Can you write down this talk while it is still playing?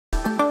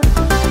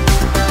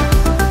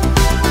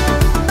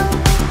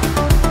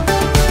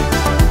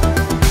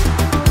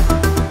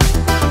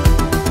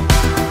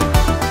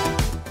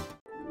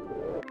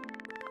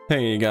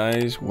Hey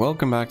guys,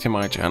 welcome back to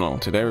my channel.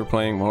 Today we're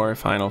playing more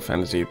Final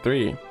Fantasy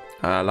 3.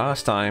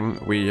 Last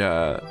time we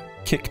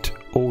kicked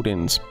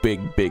Odin's big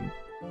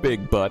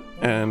butt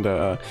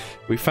and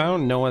we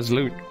found Noah's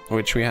lute,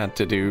 which we had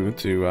to do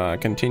to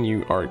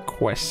continue our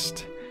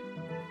quest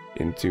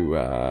into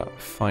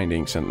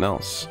finding something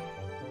else.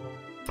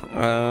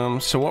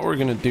 So what we're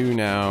gonna do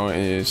now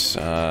is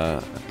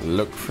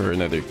look for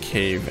another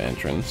cave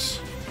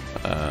entrance.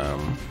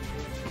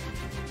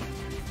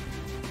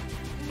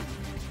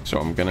 So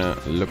I'm gonna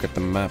look at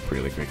the map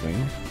really quickly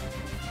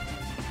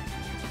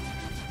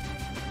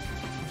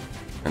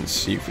and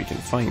see if we can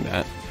find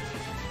that.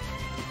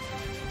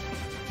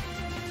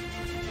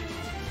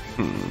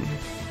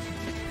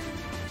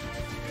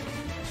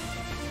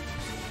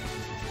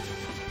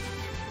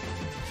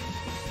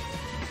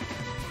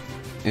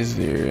 Is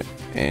there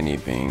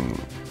anything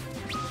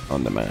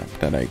on the map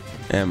that I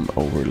am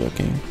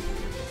overlooking?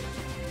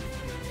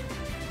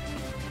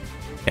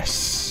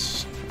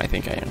 Yes, I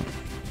think I am.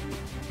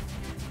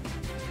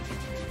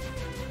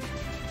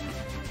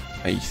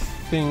 I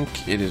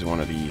think it is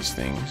one of these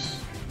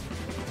things.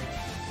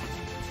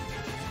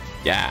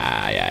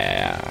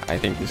 Yeah. I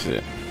think this is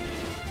it.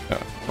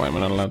 Oh, why am I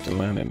not allowed to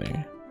land in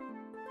there?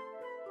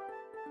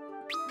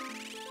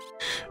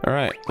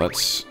 Alright,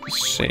 let's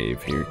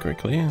save here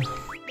quickly.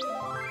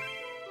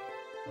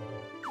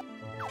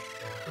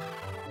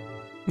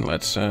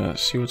 Let's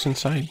see what's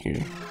inside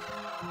here.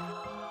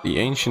 The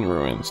ancient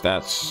ruins.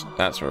 That's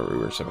where we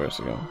were supposed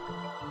to go.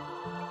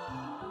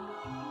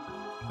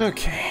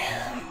 Okay.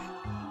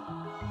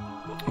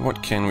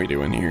 What can we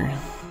do in here?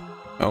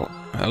 Oh,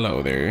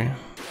 hello there.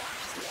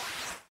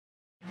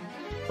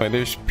 Wait,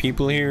 there's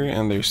people here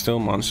and there's still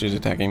monsters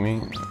attacking me?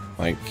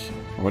 Like,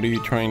 what are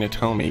you trying to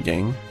tell me,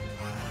 game?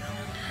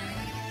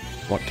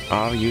 What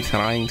are you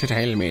trying to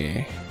tell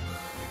me?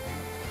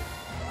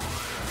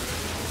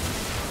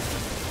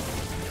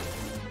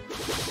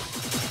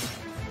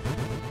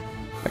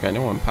 Like, I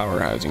know I'm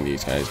powerhousing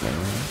these guys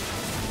now.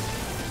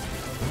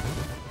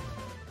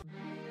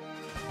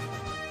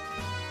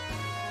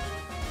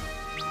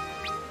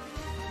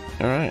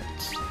 Alright.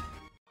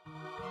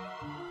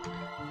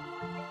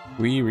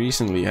 We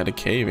recently had a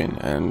cave-in,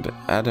 and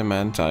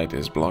adamantite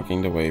is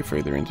blocking the way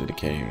further into the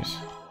caves.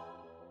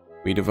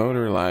 We devote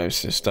our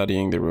lives to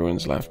studying the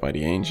ruins left by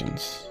the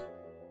ancients.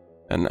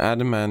 An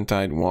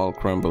adamantite wall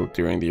crumbled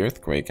during the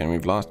earthquake, and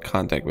we've lost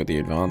contact with the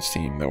advanced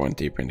team that went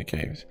deeper in the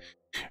caves.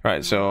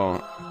 Alright,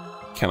 so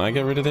can I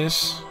get rid of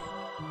this?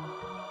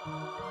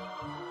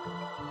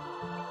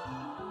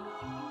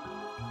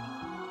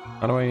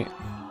 How do I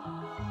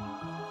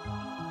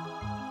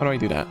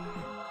do that?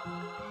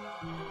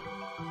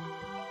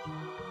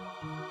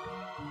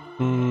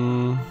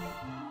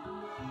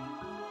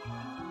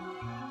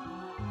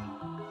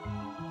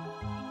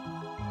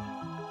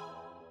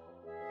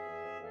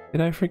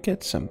 Did I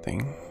forget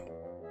something?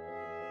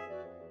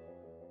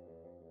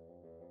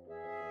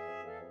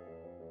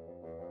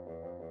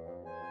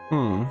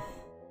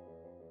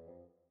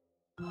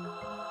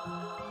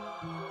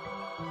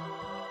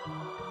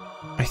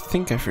 I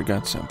think I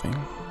forgot something.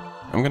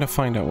 I'm gonna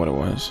find out what it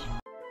was.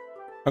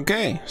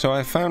 Okay, so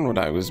I found what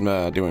I was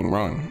doing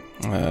wrong.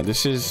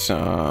 This is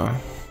the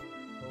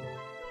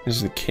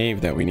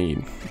cave that we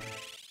need.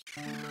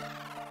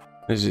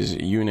 This is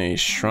Unei's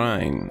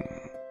shrine,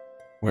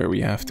 where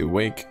we have to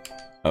wake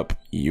up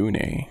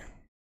Unei.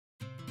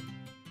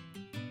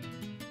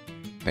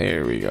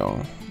 There we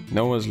go.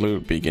 Noah's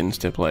lute begins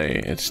to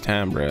play. Its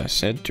timbre,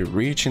 said to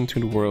reach into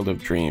the world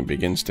of dream,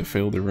 begins to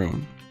fill the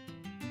room.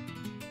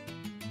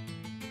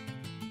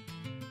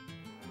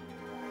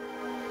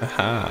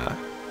 Aha.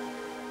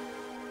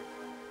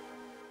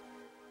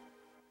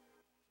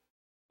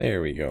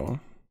 There we go.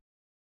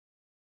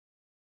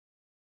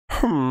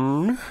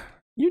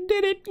 You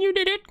did it!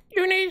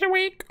 Unei's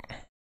awake!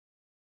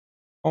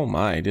 Oh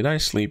my, did I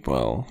sleep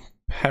well?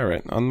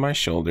 Parrot on my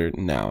shoulder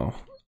now.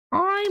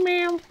 Aye,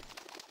 ma'am.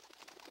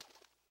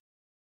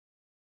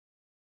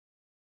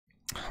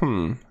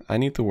 I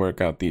need to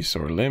work out these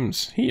sore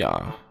limbs.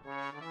 Yeah.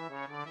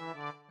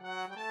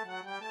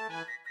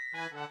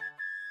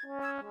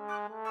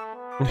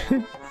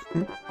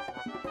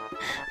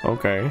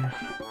 Okay.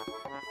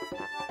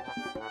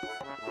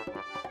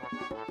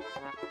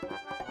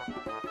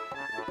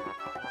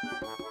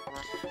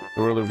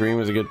 The world of dream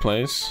is a good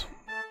place.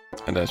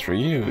 And as for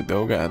you,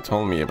 Doga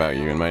told me about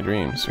you in my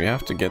dreams. We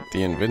have to get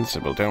the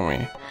Invincible, don't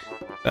we?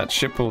 That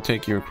ship will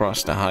take you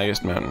across the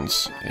highest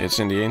mountains. It's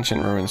in the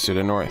ancient ruins to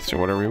the north, so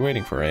what are we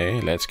waiting for, eh?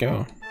 Let's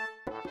go.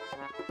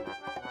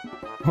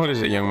 What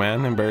is it, young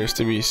man? Embarrassed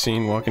to be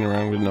seen walking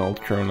around with an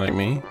old crone like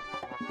me?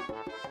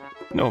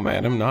 No,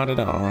 madam, not at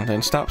all.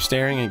 Then stop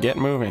staring and get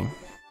moving.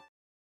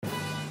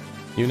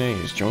 Unei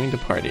has joined the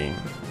party.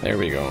 There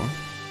we go.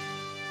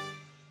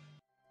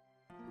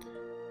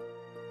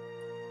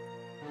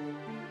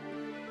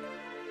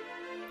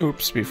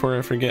 Oops, before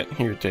I forget,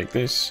 here, take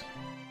this.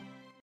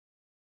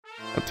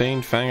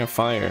 Obtained Fang of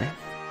Fire.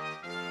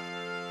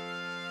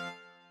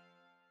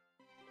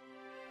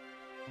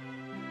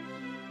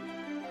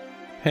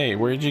 Hey,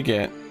 where'd you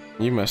get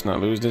You must not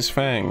lose this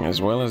fang,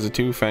 as well as the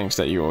 2 fangs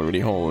that you already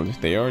hold.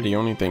 They are the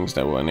only things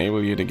that will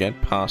enable you to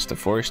get past the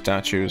 4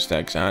 statues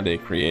that Unei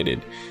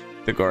created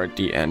to guard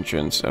the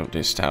entrance of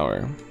this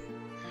tower.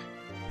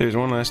 There's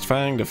one last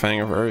fang, the Fang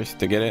of Earth.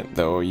 To get it,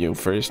 though, you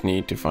first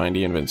need to find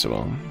the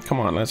Invincible. Come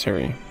on, let's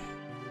hurry.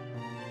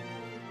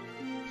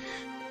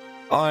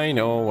 I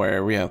know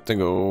where we have to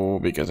go,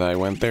 because I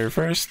went there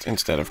first,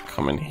 instead of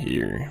coming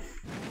here.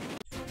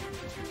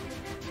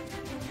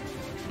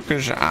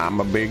 Because I'm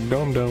a big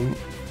dum-dum.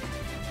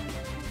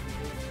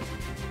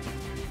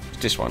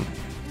 This one.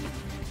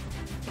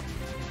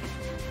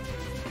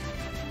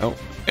 Oh,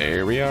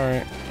 there we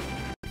are.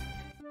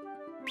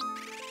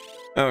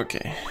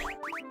 Okay.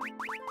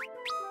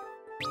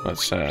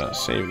 Let's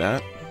save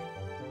that.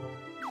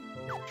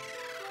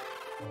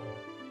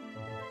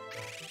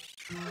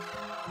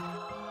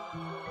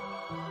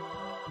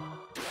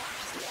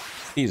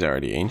 These are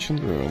the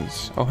ancient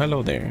ruins. Oh,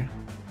 hello there.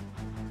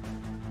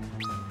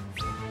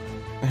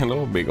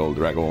 Hello, big old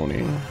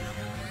Dragoni.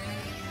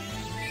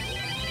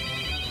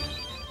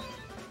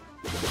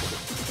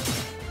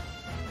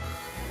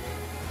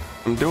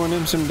 I'm doing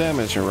him some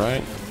damage,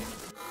 alright?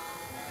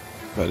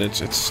 But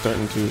it's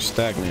starting to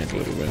stagnate a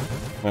little bit.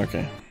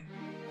 Okay.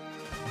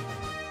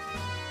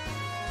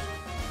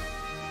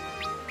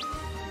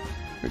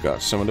 We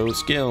got some of those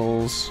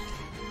skills.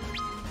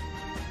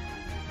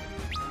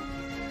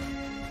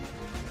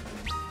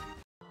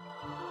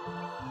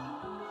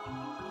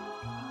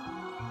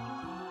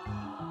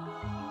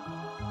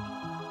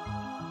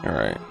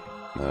 Alright.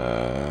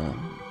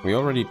 We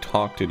already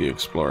talked to the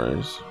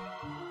explorers.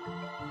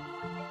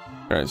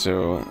 Alright,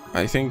 so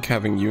I think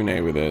having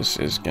Unei with us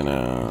is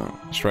gonna...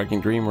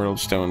 Striking Dream World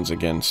stones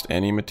against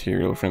any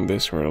material from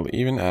this world,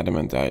 even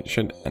adamantite,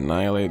 should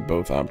annihilate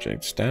both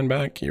objects. Stand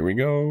back, here we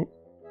go.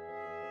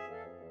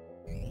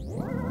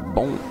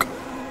 Bonk.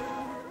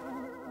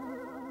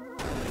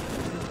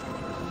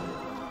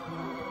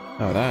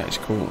 Oh, that is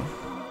cool.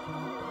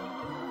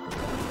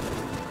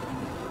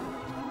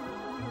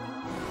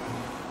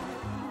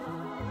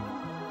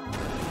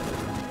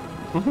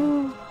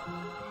 Woohoo!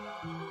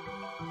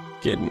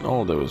 Getting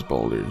all those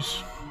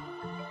boulders.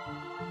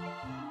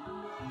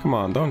 Come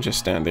on, don't just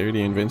stand there,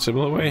 the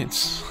Invincible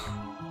awaits.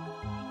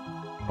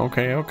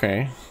 Okay,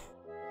 okay.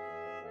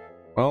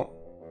 Well,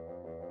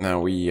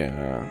 now we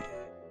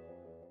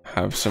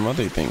have some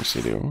other things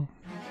to do.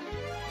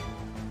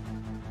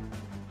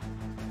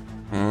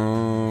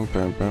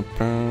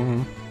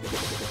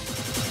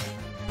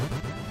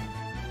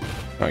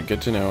 Alright,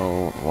 good to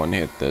know one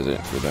hit does it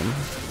for them.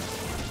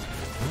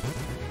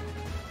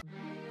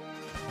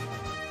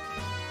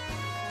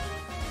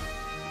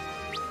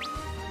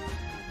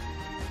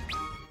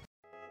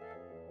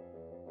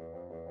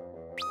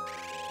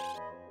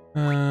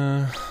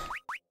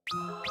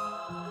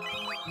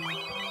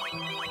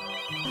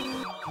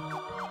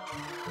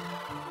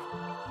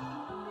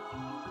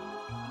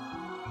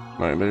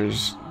 Alright,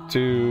 there's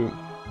 2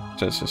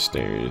 sets of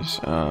stairs.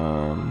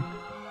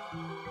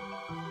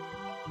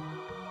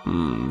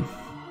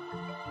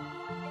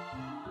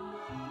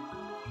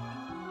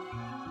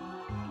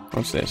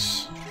 What's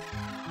this?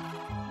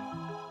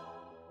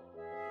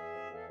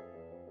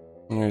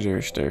 There's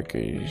our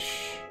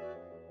staircase.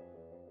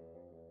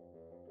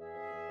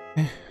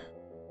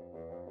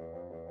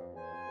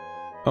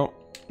 Oh,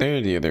 there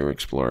are the other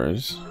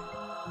explorers.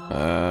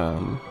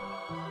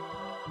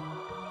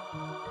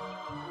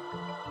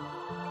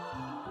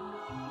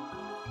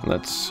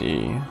 Let's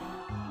see.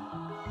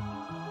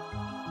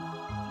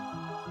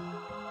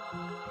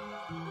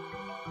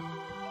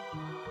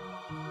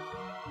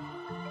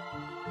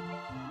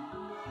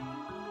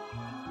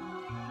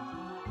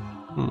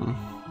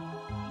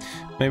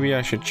 Maybe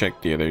I should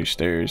check the other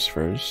stairs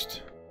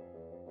first.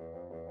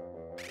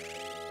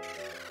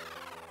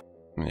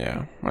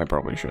 Yeah, I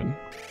probably should.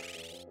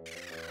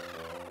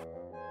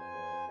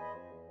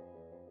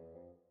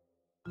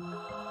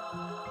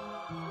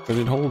 But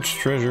it holds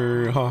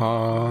treasure,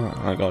 haha,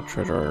 I got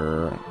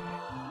treasure.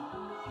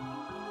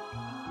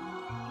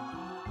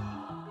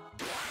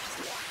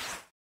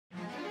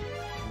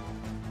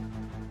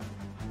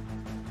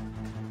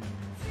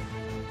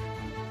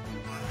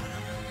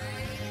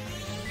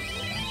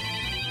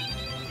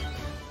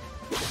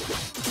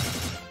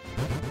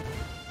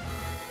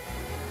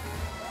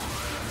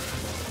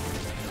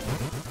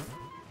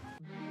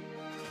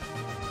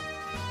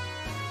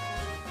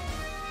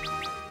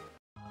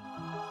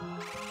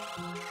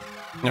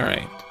 All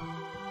right.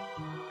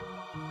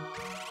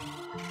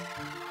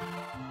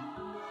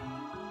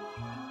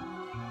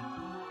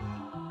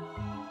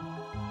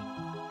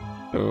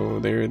 So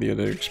there are the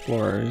other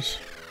explorers.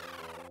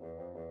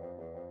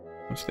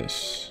 What's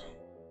this?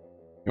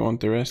 You want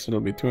the rest? It'll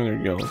be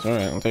 200 gills. All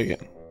right, I'll take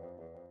it.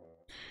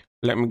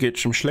 Let me get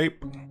some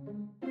sleep.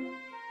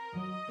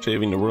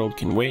 Saving the world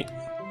can wait.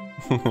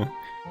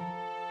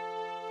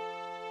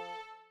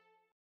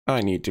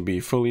 I need to be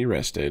fully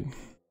rested.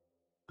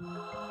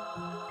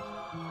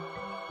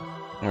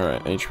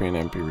 Alright, HP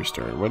and MP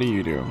restored. What do?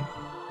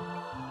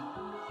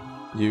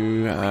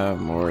 You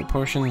have more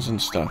potions and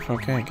stuff.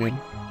 Okay, good.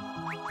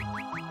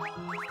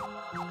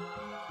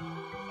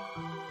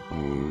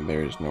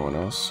 there's no one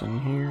else in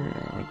here.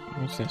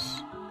 What's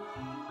this?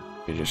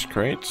 They're just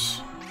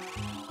crates.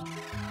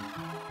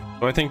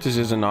 So I think this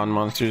is a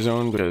non-monster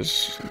zone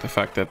because the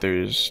fact that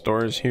there's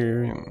stores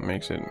here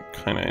makes it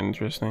kind of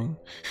interesting.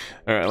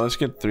 Alright, let's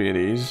get 3 of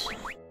these.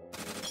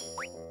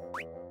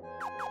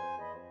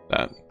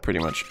 That pretty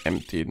much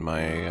emptied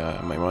my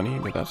my money,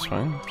 but that's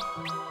fine.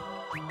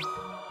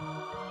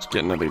 Let's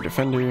get another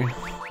defender.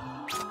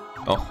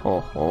 Oh ho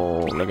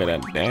ho, look at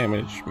that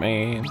damage,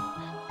 man.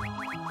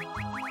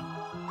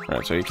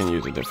 Alright, so you can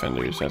use the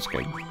defenders, that's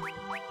good.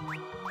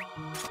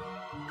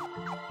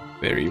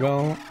 Very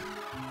well.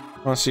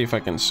 Let's see if I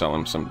can sell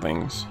him some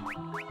things.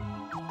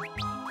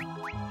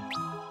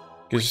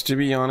 Because to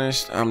be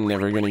honest, I'm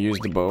never gonna use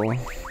the bow.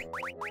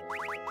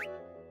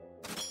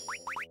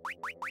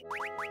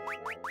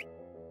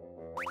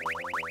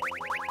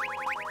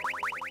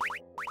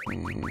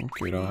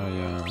 Could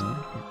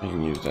I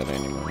can use that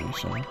anymore,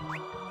 so.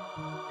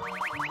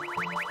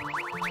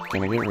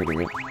 Can I get rid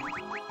of it?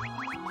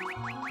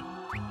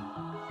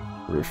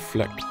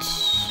 Reflect.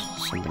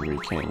 Something we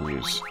can't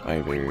use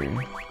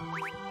either.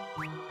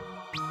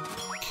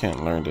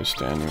 Can't learn this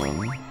to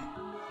anyone.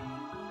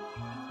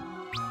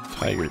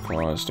 Tiger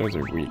claws, those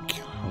are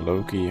weak.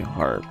 Loki,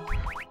 harp.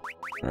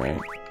 Right.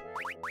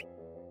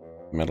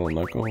 Metal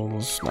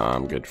knuckles. Nah,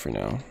 I'm good for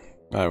now.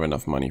 I have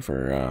enough money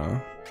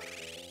for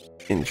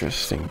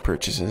interesting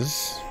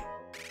purchases.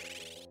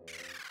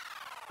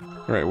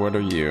 Right, what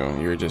are you?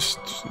 You're just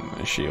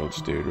a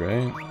shields dude,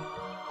 right?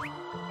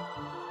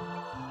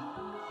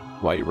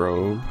 White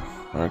robe.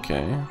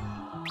 Okay.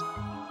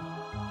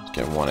 Let's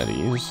get one of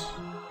these.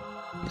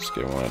 Let's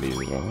get one of these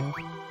as well.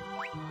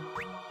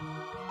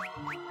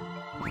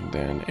 And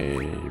then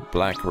a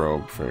black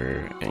robe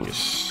for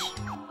Angus.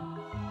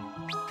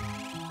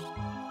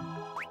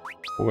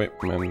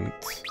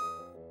 Equipment.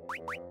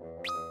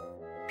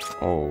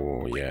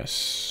 Oh,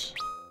 yes.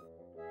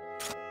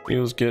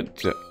 Feels good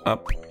to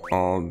up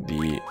all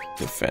the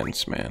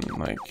defense, man.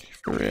 Like,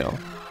 for real.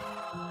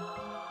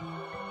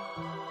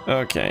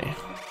 Okay.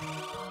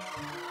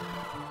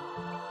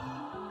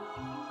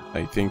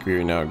 I think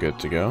we're now good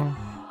to go.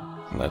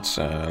 Let's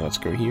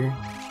go here.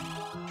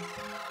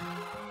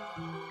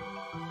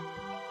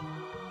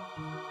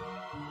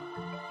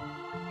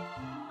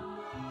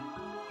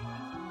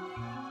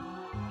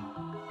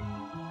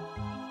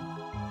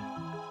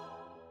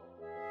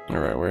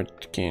 Alright,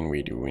 what can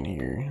we do in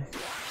here?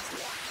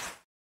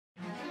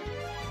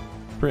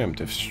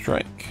 Preemptive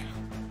strike.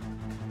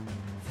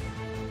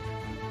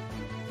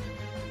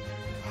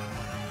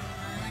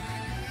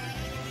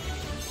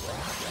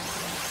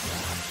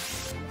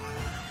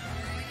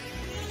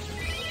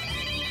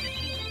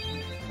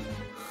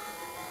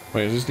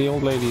 Wait, is this the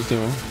old lady's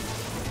doing?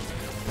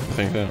 I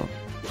think so.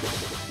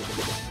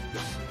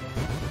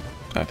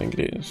 I think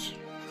it is.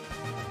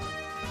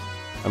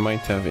 I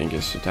might have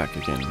Angus attack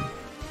again.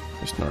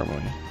 Just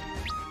normally.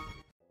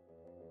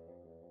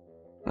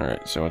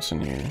 Alright, so what's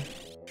in here?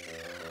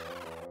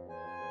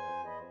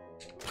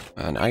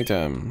 An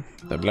item.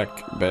 The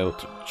black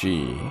belt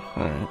G.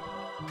 Alright.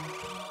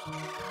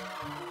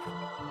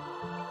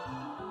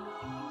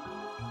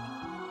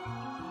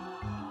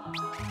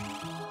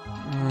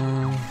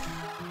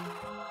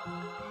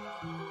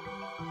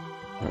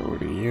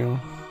 What are you?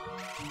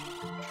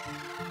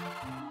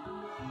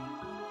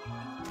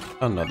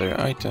 Another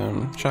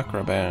item.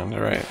 Chakra band.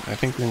 Alright, I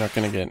think we're not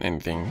gonna get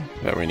anything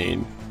that we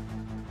need.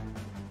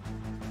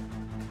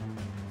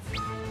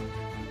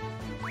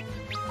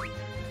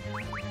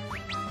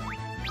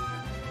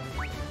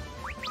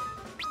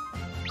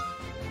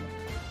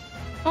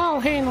 I'll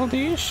handle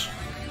these.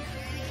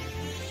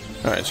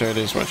 Alright, so it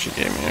is what she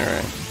gave me,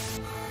 alright.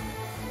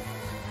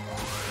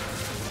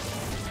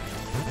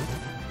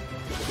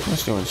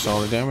 That's doing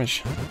solid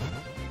damage.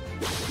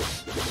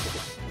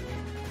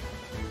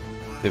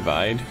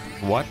 Divide?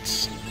 What?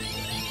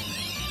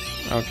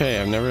 Okay,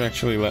 I've never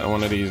actually let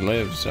one of these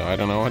live, so I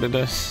don't know what it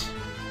does.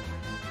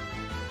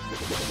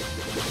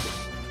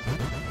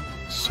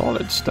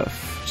 Solid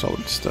stuff.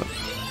 Solid stuff.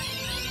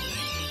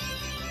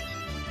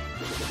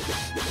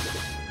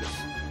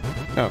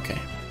 Okay.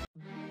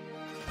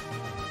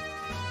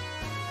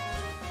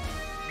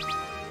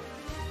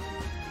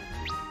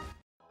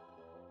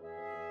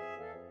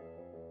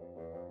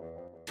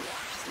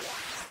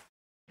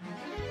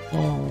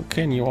 Oh,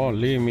 can you all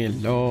leave me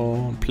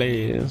alone,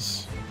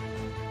 please?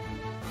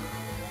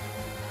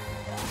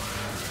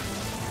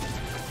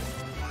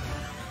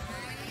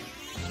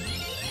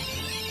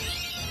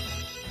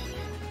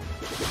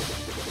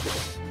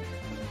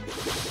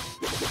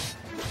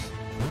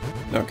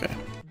 Okay.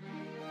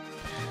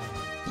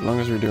 As long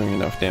as we're doing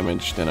enough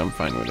damage, then I'm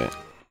fine with it.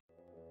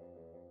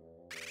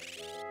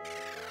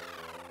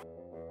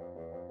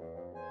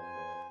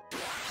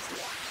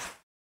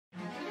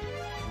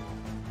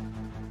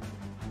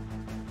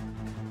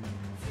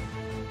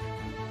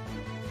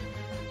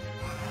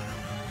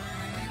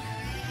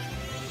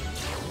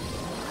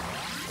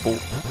 Oh,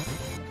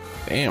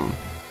 damn.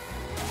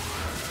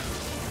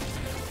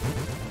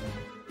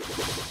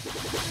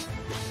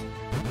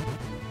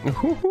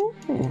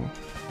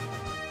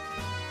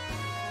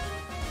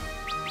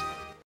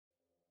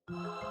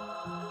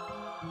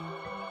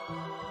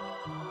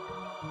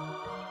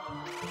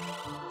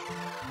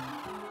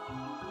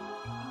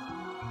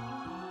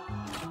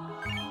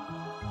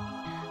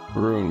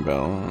 Rune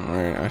bell.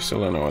 Alright, I still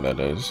don't know what that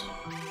is.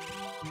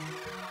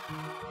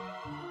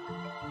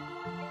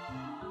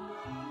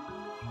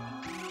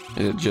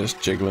 Is it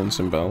just jiggling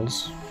some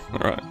bells?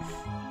 Alright.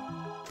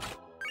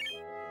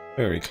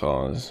 Fairy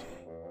claws.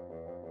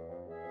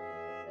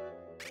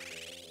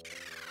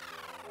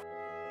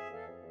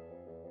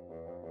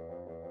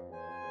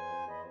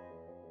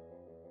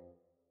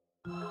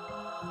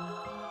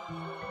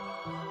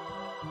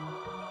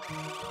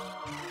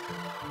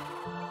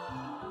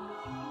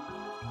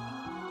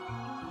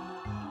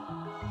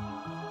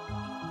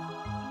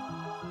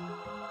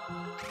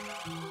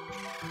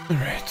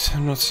 Alright,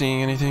 I'm not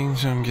seeing anything,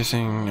 so I'm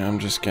guessing I'm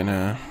just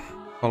gonna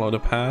follow the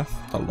path.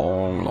 The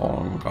long,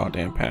 long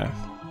goddamn path.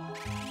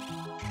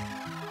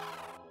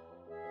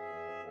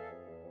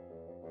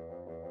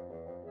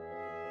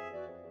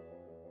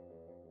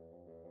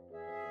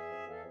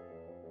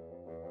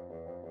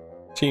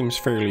 Seems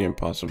fairly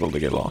impossible to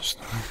get lost.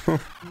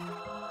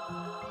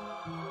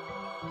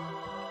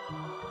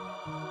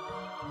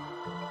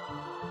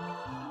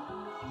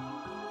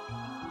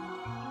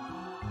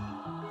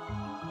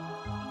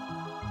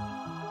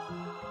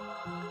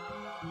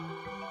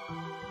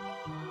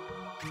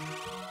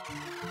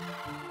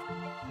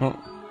 Oh,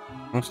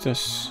 what's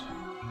this?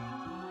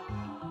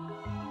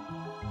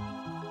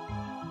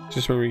 Is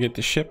this where we get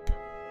the ship?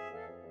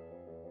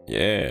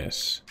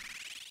 Yes.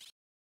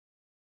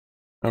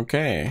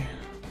 Okay.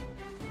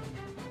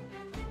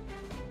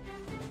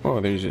 Oh,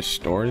 there's a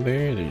store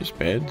there. There's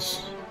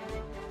beds.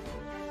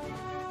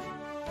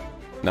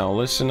 Now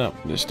listen up.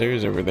 The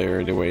stairs over there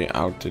are the way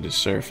out to the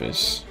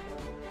surface.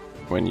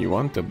 When you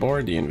want to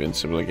board the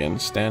Invincible again,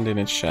 stand in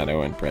its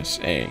shadow and press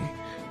A.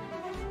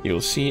 You'll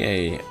see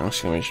a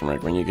exclamation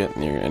mark when you get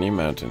near any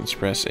mountains.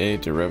 Press A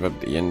to rev up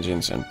the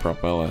engines and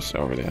propel us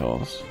over the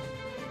hills.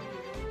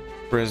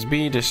 Press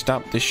B to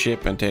stop the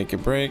ship and take a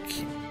break.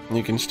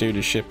 You can steer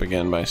the ship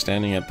again by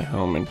standing at the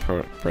helm and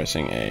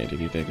pressing A. Did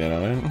you take that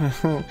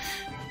out?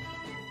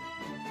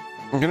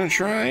 I'm gonna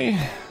try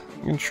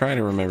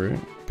to remember.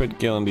 Put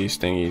Gil in these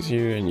thingies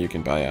here and you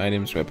can buy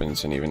items,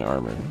 weapons, and even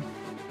armor.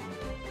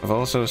 I've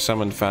also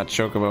summoned Fat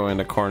Chocobo in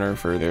the corner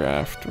further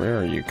aft. Where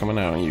are you? Coming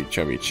out, you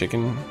chubby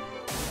chicken.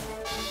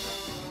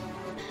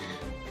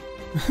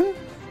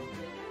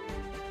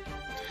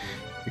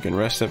 You can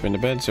rest up in the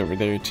beds over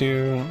there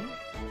too.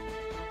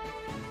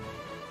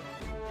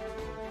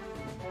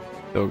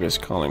 Doga's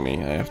calling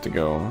me. I have to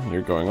go.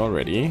 You're going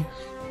already?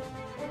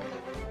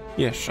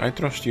 Yes, I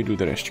trust you do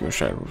the rest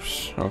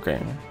yourselves. Okay,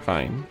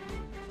 fine.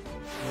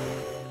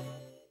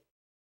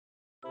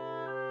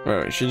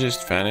 Oh, she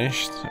just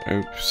vanished.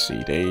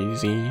 Oopsie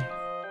daisy.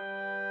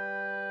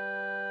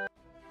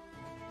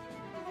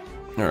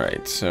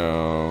 Alright,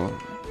 so...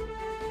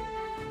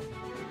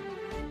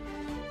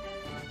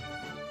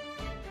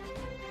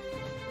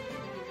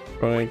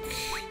 like...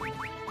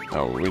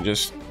 oh, we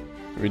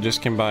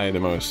just can buy the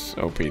most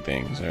OP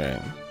things,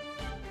 alright.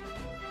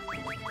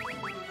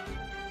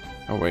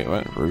 Oh wait,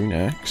 what? Rune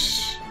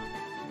X?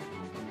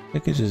 I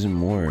think this is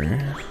more.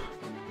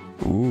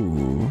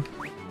 Ooh.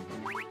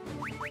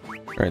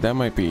 Alright, that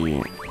might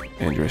be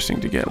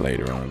interesting to get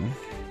later on.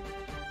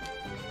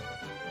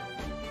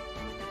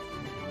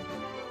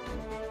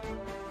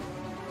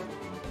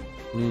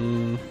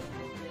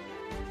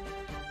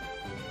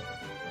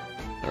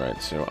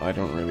 Alright, so I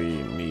don't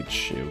really need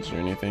shields or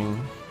anything.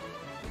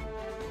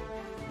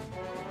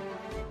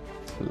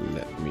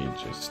 Let me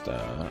just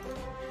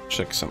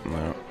check something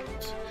out.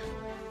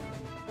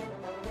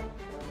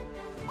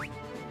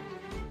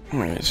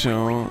 Alright,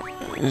 so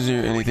is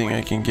there anything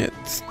I can get?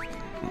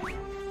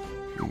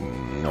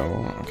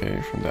 No,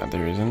 okay, from that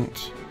there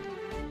isn't.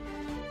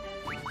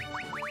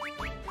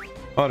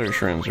 Otter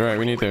shrooms, right,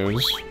 we need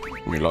those.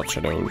 We need lots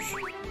of those.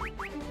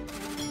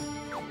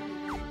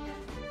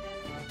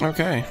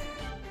 Okay.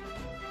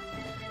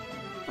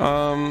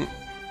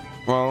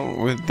 Well,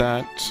 with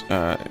that,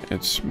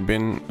 it's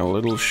been a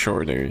little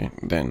shorter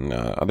than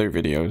other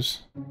videos.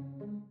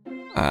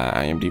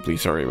 I am deeply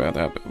sorry about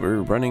that, but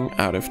we're running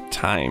out of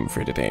time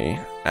for today,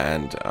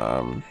 and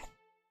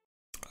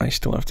I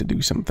still have to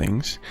do some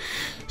things.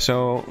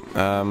 So,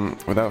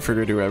 without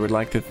further ado, I would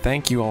like to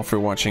thank you all for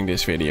watching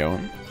this video.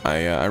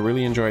 I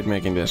really enjoyed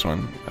making this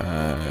one.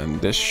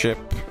 This ship,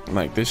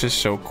 like, this is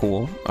so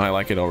cool. I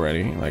like it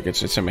already. Like,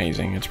 it's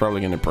amazing. It's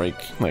probably gonna break,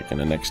 like, in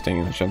the next thing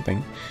or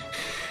something.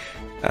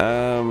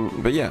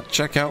 But yeah,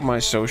 check out my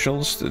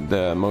socials.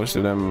 Most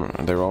of them,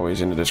 they're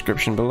always in the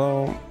description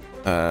below.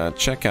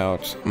 Check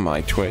out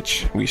my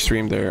Twitch. We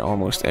stream there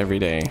almost every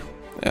day.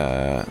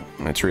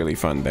 It's really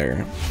fun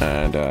there.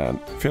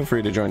 And feel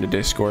free to join the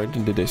Discord.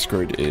 The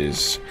Discord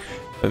is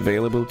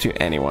available to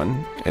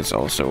anyone. It's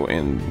also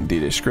in the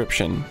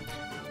description.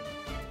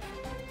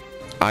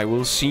 I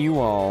will see you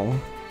all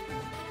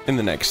in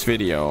the next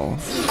video.